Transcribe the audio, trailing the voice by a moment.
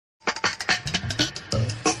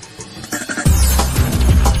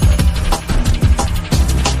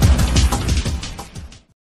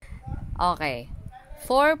Okay.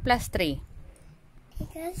 4 plus 3.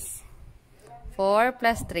 Equals 4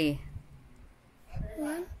 plus 3.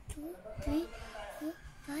 1, 2, 3, 4,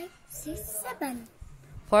 5, 6, 7.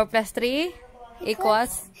 4 plus 3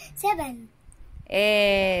 equals 7.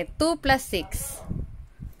 2 plus 6.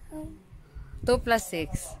 2 plus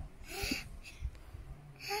 6.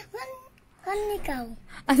 One ikaw.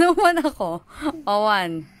 Ano man ako?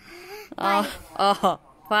 1. 5.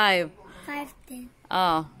 5 din.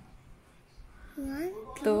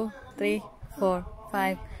 1, 2, 3, 4,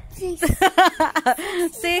 5. 6.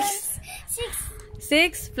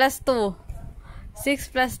 6 plus 2. 6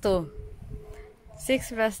 plus 2.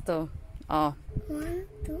 6 plus 2. 1,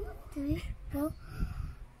 2, 3, 4,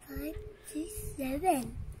 5, 6, 7.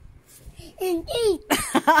 And 8.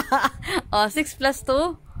 6 plus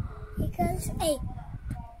 2? Equals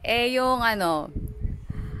 8. Yung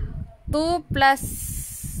 2 plus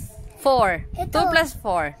 4. Ito. 2 plus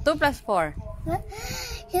 4. 2 plus 4.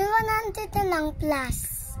 Yung 100 lang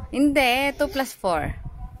plus. Hindi. 2 plus 4.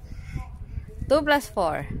 2 plus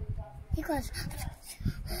 4. Equals.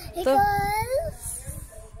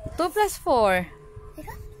 2 plus 4.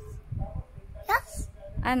 Yes?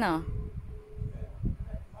 Ano?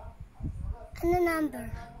 Ano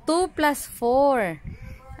number? 2 plus 4.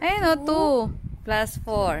 Ayun 2 plus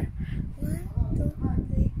 4. 1, 2,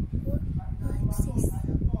 3, 4, 5, 6.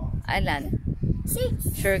 Alan?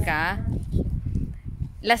 6. Sure ka?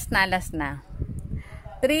 Last na.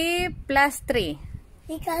 3 plus 3.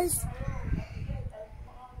 Equals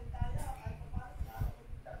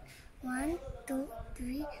 1, 2,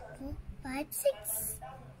 3, 4, 5, 6.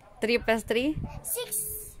 3 plus 3?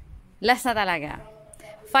 6. Last na talaga.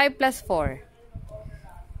 5 plus 4.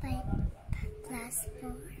 5 plus 4.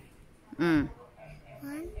 1,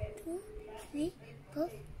 1, 2, 3, 4,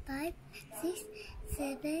 5, 6,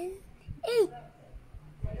 7, 8.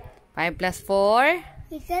 5 plus 4?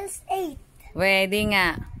 Equals 8. Pwede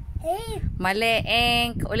nga. 8. Mali,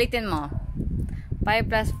 Enk. Ulitin mo. 5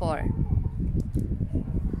 plus 4. 5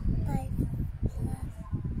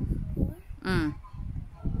 plus 4.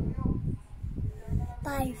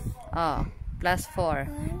 5. Plus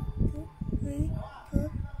 4. 1, 2, 3,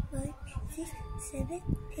 4, 5, 6, 7,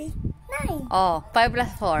 8, 9. 5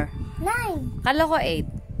 plus 4. 9. Kala ko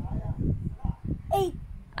 8. 8.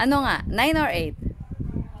 Ano nga? 9 or 8?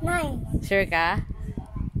 9. Sure ka?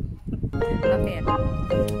 Bakit?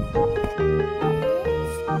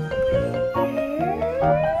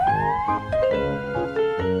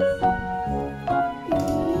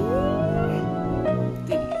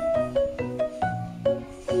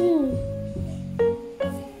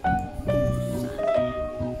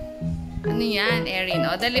 Ano yan, Erin?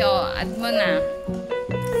 Dali, add mo na.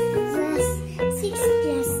 6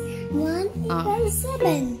 plus 1 equals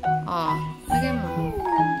 7. Lagay mo.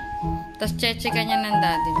 Tapos cheche ka niya ng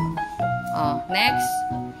daddy mo. Next.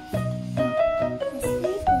 Plus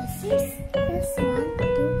 3 plus 6 plus 1,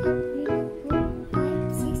 2, 3, 4,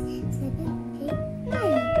 5, 6, 7, 8,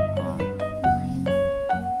 9.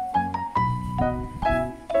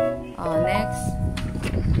 9. Next.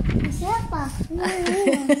 Masaya pa.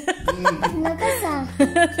 Nagasa.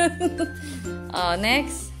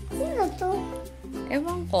 Next. Sino to?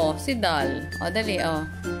 Ewan ko. Si Dal. Dali,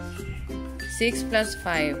 6 plus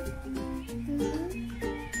 5.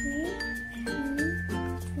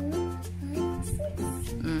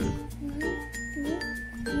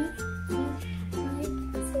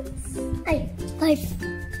 5.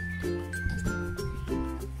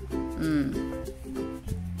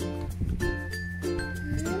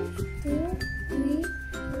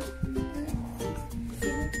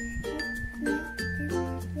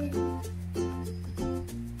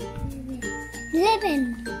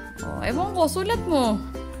 Ewan ko. Sulat mo.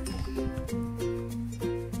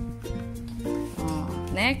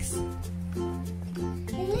 Next.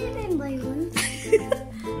 11 ba yun?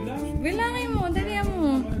 Bilangin mo. Dali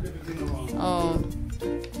mo. 1,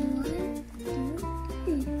 2,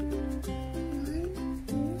 3,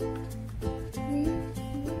 4,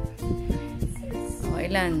 5, 6.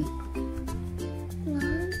 Ilan?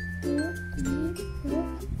 1, 2, 3, 4,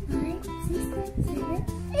 5, 6, 7,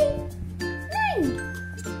 8, 9.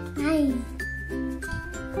 9.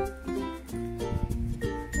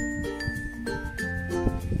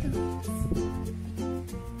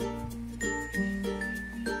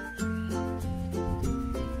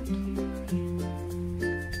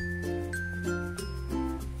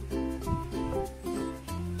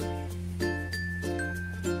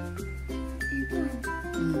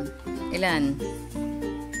 Ilan?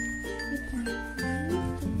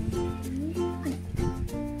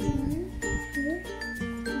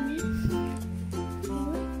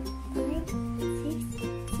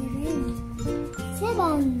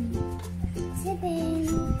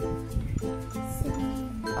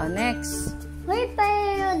 Oh, next. May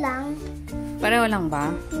pareho lang. Pareho lang ba?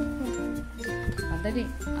 Oh, dali.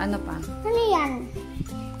 Ano pa? Ano yan?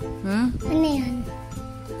 Hmm? Ano yan?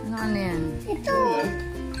 Ano yan? Ito.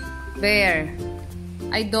 Bear.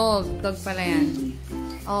 Ay, dog. Dog pala yan.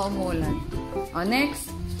 Oo, umulan. Oh, next.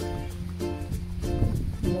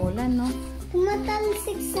 Umulan, no?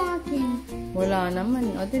 Tumatalsik sa akin. Wala naman.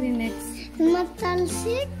 O, dali, next.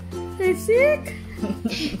 Tumatalsik. Talsik?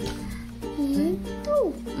 1, 2.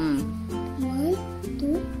 Mm. 1,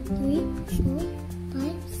 2, 3, 4,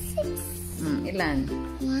 5, 6. Ilan?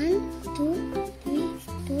 1, 2, 3,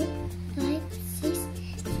 4, 5, 6,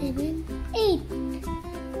 7, 8.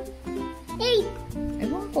 8.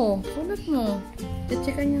 Ewan ko. Sulat mo.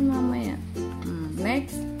 Checkan yun mamaya.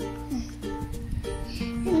 Next.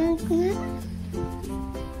 Ano ko nga?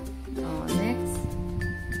 Oh, next.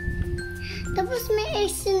 Tapos may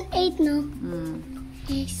X and 8, no? X.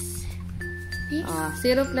 Next. Ah,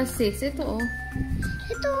 0 plus 6. Ito, oh.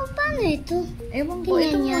 Ito, paano ito? Ewan ko.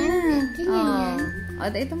 Ito Ganyan yan? muna. Ganyan yan? Oh,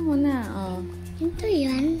 ito muna. Oh. Ito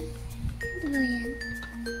yan. Ito ba yan?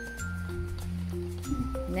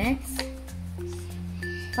 Next.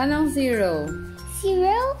 Paano ang 0? 0?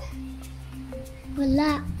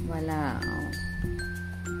 Wala. Wala. Oh.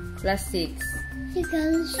 Plus 6.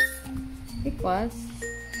 Equals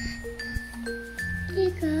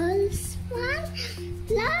Equals? 1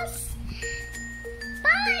 plus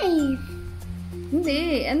 5.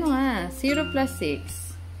 Hindi. Ano nga? 0 plus 6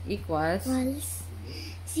 equals? Equals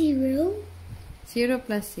 0, 0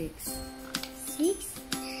 plus 6. 6.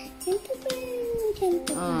 Ganito ba yun?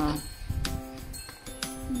 Ganito ba? Ah.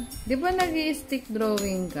 Di ba nag-i-stick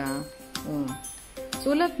drawing ka? Oh.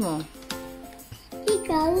 Sulat mo.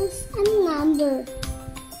 Equals a number.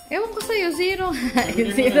 Ewan ko sa'yo, 0.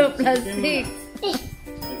 0 plus 6.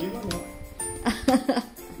 Lagi mo, no?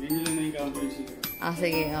 Hindi lang na-encounter yung 0. Ah,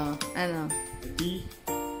 sige. Oh. Ano? D.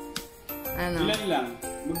 Ano? Ilan lang?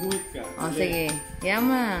 Mag-wait ka. Oh, sige.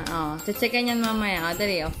 Yama. Oh, checkan yan mamaya. Oh,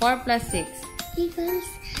 dali. Oh, 4 plus 6. Equals,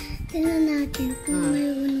 tignan natin kung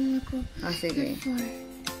mayroon ako. Oh, sige. 4.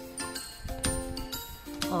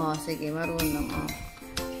 Oh, sige. Marunong. Oh.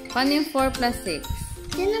 Paano yung 4 plus 6?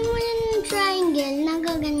 Tignan mo yung triangle,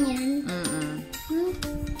 nagaganyan.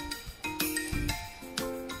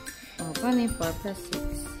 Oh, paano yung 4 plus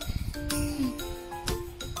 6?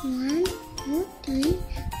 1, 2, 3,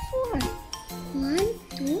 4. 1,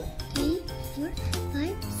 2, 3, 4,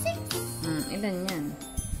 5, 6. Ilan yan?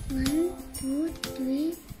 1, 2,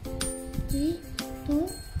 3, 4,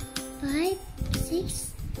 5,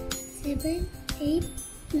 6, 7, 8,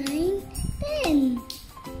 9, 10.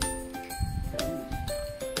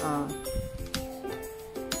 Oh.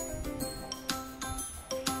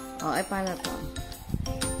 Oh, ay paano to?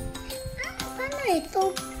 Paano ito?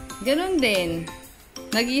 Ganun din.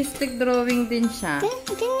 Nag-i-stick drawing din siya.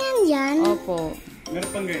 Ganyan yan. Opo. Meron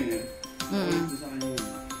pang ganyan. Ito sa kanya.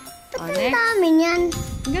 Ba't Oh, ang next. dami niyan?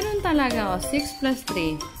 Ganun talaga. Oh, 6 plus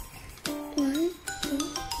 3. 1, 2,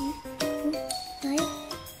 3, 4, 5,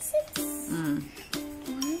 6. 1,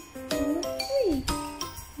 2, 3.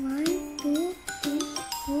 1, 2, 3,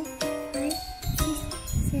 4, 5,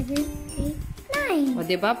 6, 7, 8, 9. O,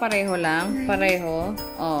 diba? Pareho lang. Pareho.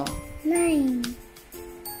 Oh. 9.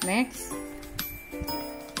 Next.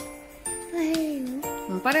 Pareho.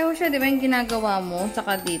 Pareho siya. Diba yung ginagawa mo?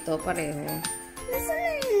 Tsaka dito. Pareho. Nasaan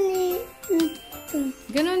na yun eh? Ito.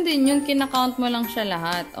 Ganun din. Yung kinakount mo lang siya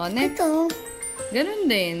lahat. O, next. Ito. Ganun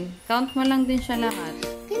din. Count mo lang din siya lahat.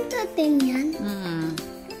 Ganito din yan. Next.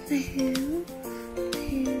 Pareho.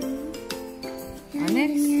 Pareho. Yan,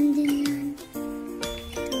 ganyan din yan.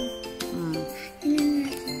 Ito. Tingnan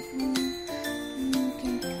natin kung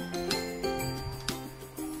ganito.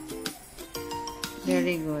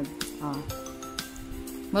 Very good. Oh.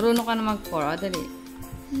 Marunong ka na mag-4. O, dali.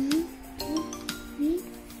 1, 2, 3,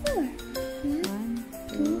 4. 1,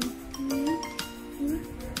 2, 3, 4,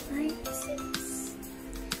 5, 6.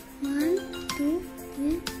 1, 2,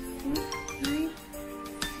 3, 4, 5,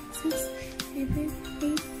 6, 7,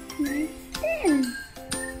 8, 9, 10.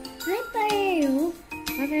 Ay, pareho.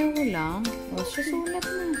 pareho lang. O, siya sulat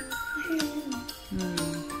na. Pareho.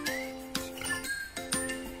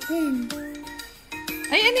 10.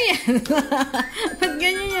 Ay, ano yan? Ba't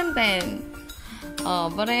ganyan yung 10?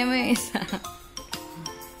 Oh, pareho mo yung isa.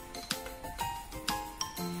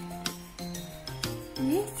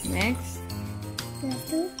 Next. Next. Plus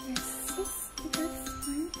 2 plus 6 equals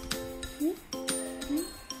 1, 2, 3,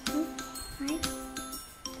 4,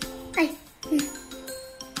 5. Ay!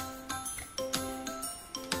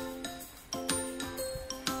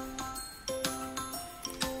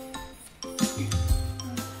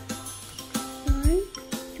 1,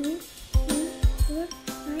 2,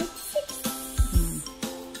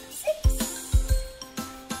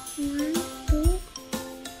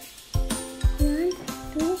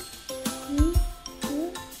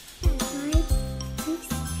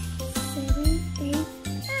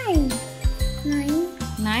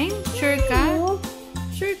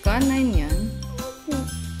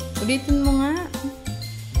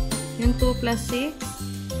 plus 6?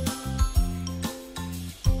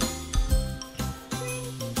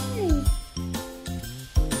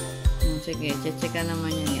 Sige, check ka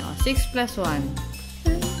naman yun. 6 plus 1.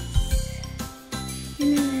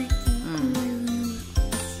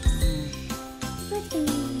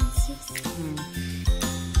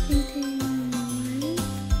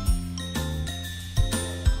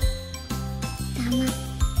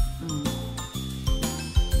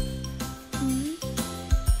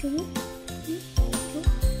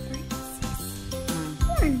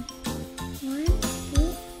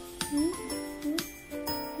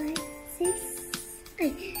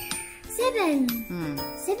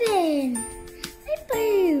 Seven. Ay,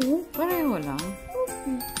 pareho. Pareho lang.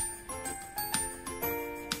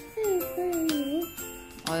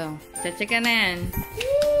 O, check ka na yan.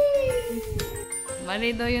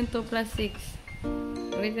 Mali daw yung 2 plus 6.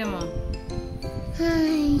 Ulitin mo.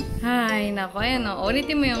 Hi. Hi, nako, ayan o.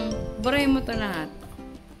 Ulitin mo yung, burahin mo to lahat.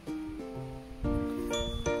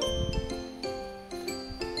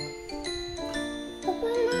 Papa,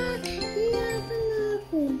 nahihirapan na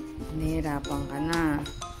ako. Nahihirapan ka na.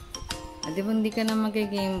 Di ba hindi ka na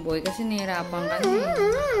mag-Game Boy kasi nahihirapan ka na.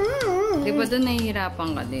 Di ba doon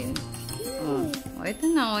nahihirapan ka din? O, ito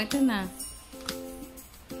na, ito na.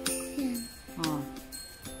 O.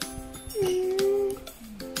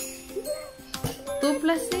 2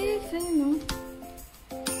 plus 6, ayun o.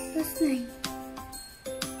 Plus 9.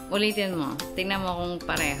 Ulitin mo. Tingnan mo kung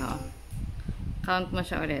pareho. Count mo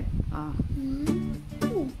siya ulit. O.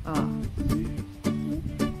 O.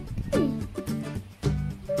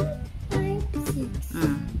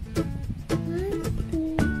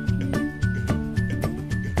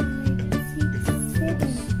 7.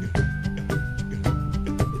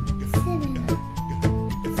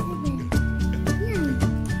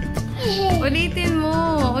 Ulitin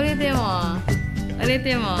mo. Ulitin mo.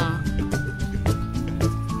 Ulitin mo.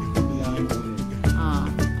 Ah.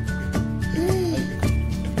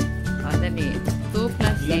 Oh, dali. 2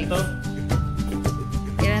 plus 6. Ilan to?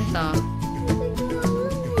 Ilan to?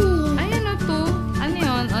 Ayan o, 2. Ano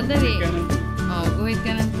yun? O, dali. O, guhit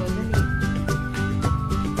ka ng 2. Dali.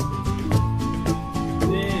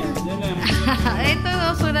 Hindi, yan lang.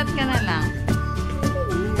 Ito, sulat ka na lang.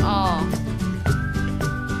 O.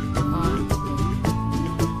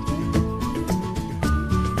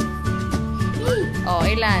 Oh,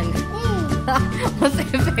 ilan? Mas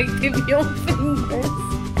effective yung fingers.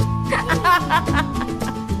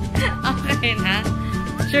 Okay na?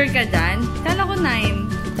 Sure ka dyan? Kala ko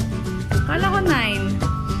 9. Kala ko 9.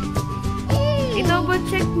 I-double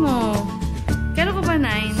check mo. Kala ko ba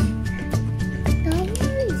 9?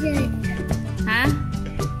 Double check. Ha?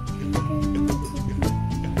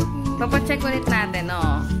 Papacheck ulit natin,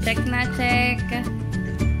 oh. Check na, check.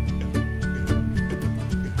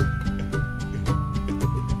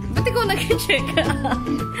 Ba't ikaw nag-check?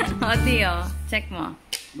 O, Tio, check mo.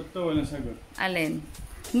 Ba't to walang sagot? Alin?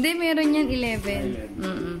 Hindi, meron yan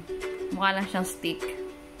 11. Mukha lang siyang stick.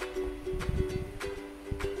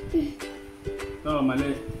 Ito,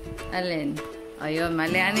 mali. Alin? Ayun,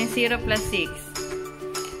 mali. Ano yung 0 plus 6?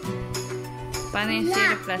 Paano yung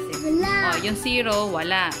 0 plus 6? Wala. Oh, yung 0,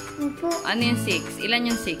 wala. Opo. Ano yung 6? Ilan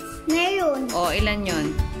yung 6? Meron. Oh, ilan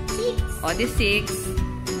yun? 6. O, di 6.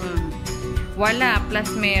 Wala, plus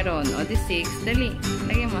meron. O, di 6. Dali.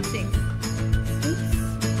 Lagyan mo, 6.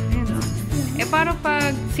 Ayan, o. Eh, paano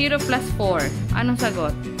pag 0 plus 4? Anong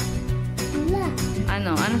sagot? Wala.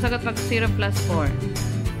 Ano? Anong sagot pag 0 plus 4?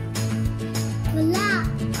 Wala.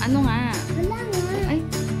 Ano nga? Wala nga. Ay,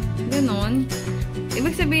 ganun.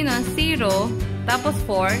 Ibig sabihin nun, 0, tapos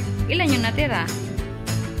 4, ilan yung natira?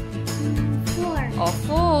 4. O,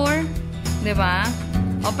 4. Diba?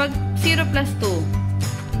 O, pag 0 plus 2?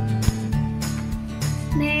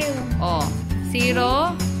 Meron. O,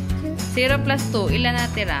 0, 0 plus 2, ilan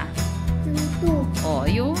natira? 2. O,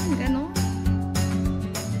 yun, ganun.